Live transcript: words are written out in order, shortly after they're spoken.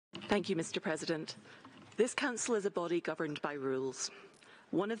Thank you, Mr. President. This Council is a body governed by rules.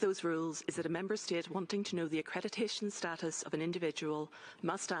 One of those rules is that a Member State wanting to know the accreditation status of an individual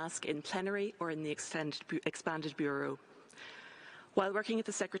must ask in plenary or in the expanded Bureau. While working at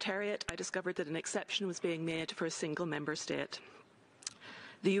the Secretariat, I discovered that an exception was being made for a single Member State.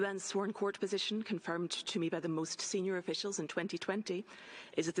 The UN's sworn court position, confirmed to me by the most senior officials in 2020,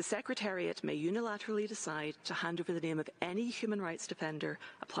 is that the Secretariat may unilaterally decide to hand over the name of any human rights defender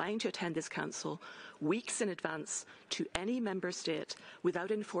applying to attend this Council weeks in advance to any Member State without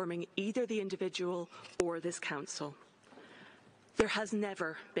informing either the individual or this Council. There has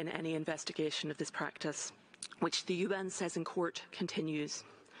never been any investigation of this practice, which the UN says in court continues.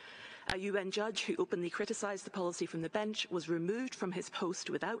 A UN judge who openly criticised the policy from the bench was removed from his post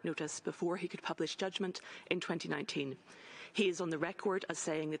without notice before he could publish judgment in 2019. He is on the record as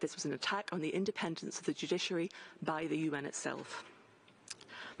saying that this was an attack on the independence of the judiciary by the UN itself.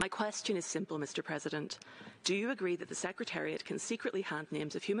 My question is simple, Mr. President. Do you agree that the Secretariat can secretly hand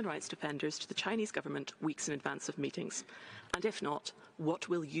names of human rights defenders to the Chinese government weeks in advance of meetings? And if not, what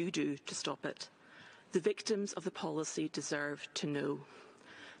will you do to stop it? The victims of the policy deserve to know.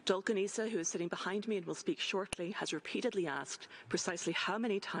 Dulcan Issa, who is sitting behind me and will speak shortly, has repeatedly asked precisely how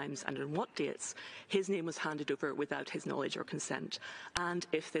many times and on what dates his name was handed over without his knowledge or consent, and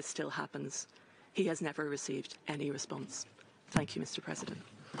if this still happens. He has never received any response. Thank you, Mr. President.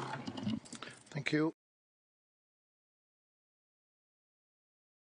 Thank you.